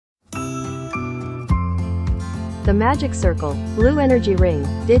The magic circle, blue energy ring,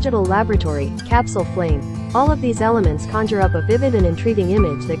 digital laboratory, capsule flame. All of these elements conjure up a vivid and intriguing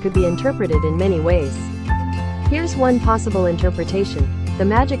image that could be interpreted in many ways. Here's one possible interpretation. The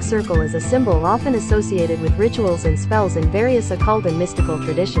magic circle is a symbol often associated with rituals and spells in various occult and mystical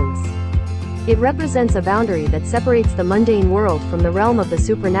traditions. It represents a boundary that separates the mundane world from the realm of the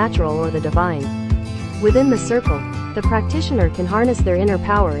supernatural or the divine. Within the circle, the practitioner can harness their inner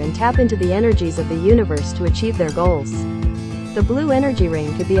power and tap into the energies of the universe to achieve their goals. The blue energy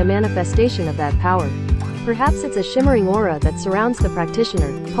ring could be a manifestation of that power. Perhaps it's a shimmering aura that surrounds the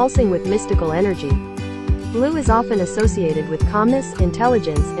practitioner, pulsing with mystical energy. Blue is often associated with calmness,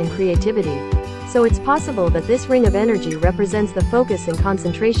 intelligence, and creativity. So it's possible that this ring of energy represents the focus and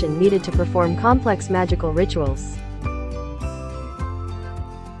concentration needed to perform complex magical rituals.